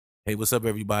Hey, what's up,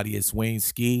 everybody? It's Wayne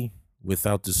Ski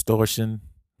without distortion.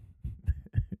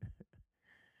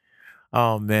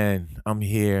 Oh man, I'm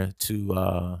here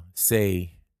to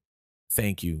say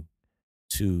thank you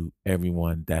to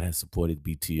everyone that has supported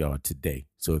BTR today.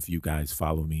 So if you guys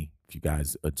follow me, if you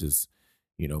guys are just,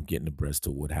 getting abreast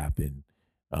of what happened,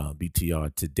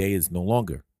 BTR today is no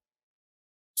longer.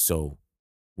 So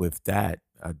with that,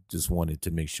 I just wanted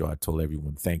to make sure I told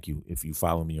everyone thank you. If you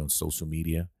follow me on social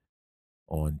media,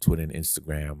 on Twitter and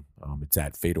Instagram. It's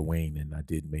at Fader Wayne, and I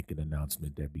did make an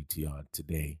announcement that BTR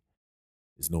today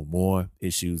is no more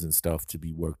issues and stuff to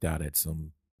be worked out at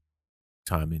some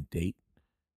time and date.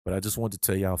 But I just wanted to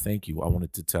tell y'all thank you. I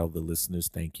wanted to tell the listeners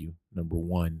thank you. Number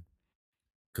one,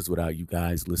 because without you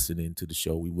guys listening to the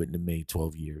show, we wouldn't have made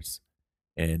 12 years.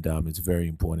 And it's very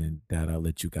important that I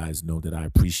let you guys know that I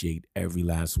appreciate every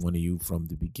last one of you from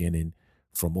the beginning,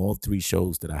 from all three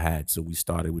shows that I had. So we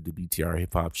started with the BTR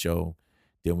Hip Hop Show,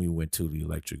 then we went to the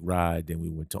Electric Ride, then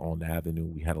we went to On the Avenue.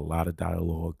 We had a lot of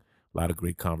dialogue, a lot of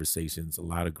great conversations, a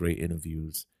lot of great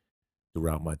interviews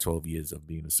throughout my 12 years of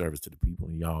being a service to the people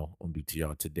and y'all on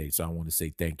BTR today. So I want to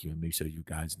say thank you and make sure you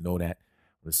guys know that.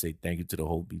 I want to say thank you to the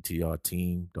whole BTR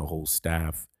team, the whole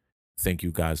staff. Thank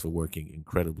you guys for working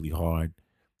incredibly hard.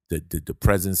 The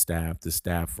present staff, the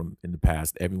staff from in the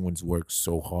past, everyone's worked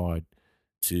so hard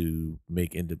to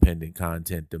make independent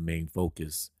content the main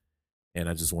focus. And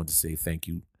I just want to say thank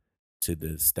you to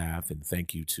the staff and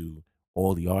thank you to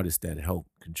all the artists that helped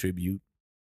contribute,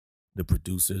 the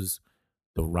producers,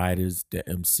 the writers, the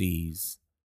MCs,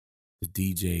 the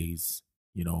DJs,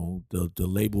 the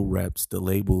label reps, the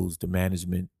labels, the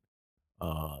management,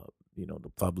 uh,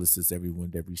 the publicists,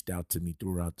 everyone that reached out to me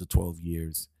throughout the 12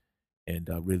 years and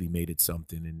really made it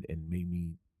something and made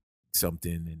me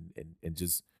something and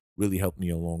just really helped me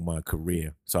along my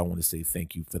career. So I want to say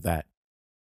thank you for that.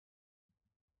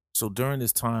 So during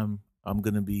this time, I'm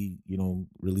gonna be,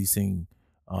 releasing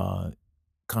uh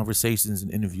conversations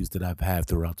and interviews that I've had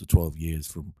throughout the 12 years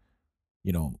from,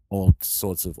 all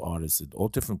sorts of artists and all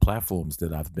different platforms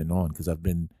that I've been on because I've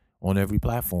been on every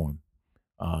platform,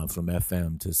 from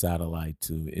FM to satellite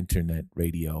to internet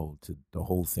radio to the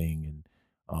whole thing.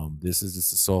 And this is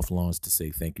just a soft launch to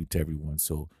say thank you to everyone.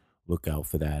 So look out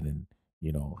for that. And,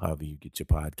 however you get your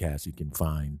podcast, you can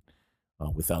find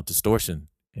Without Distortion.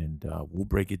 And we'll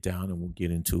break it down and we'll get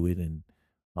into it. And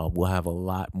we'll have a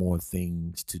lot more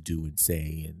things to do and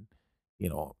say. And,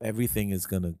 everything is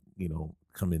going to,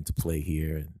 come into play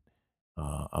here. And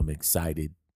I'm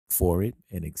excited for it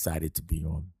and excited to be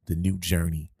on the new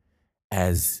journey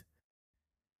as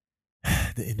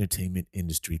the entertainment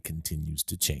industry continues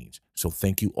to change. So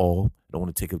thank you all. I don't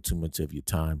want to take up too much of your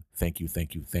time. Thank you,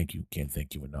 thank you, thank you. Can't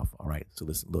thank you enough. All right. So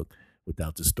listen, look,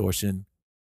 Without Distortion,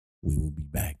 we will be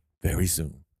back very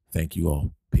soon. Thank you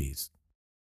all. Peace.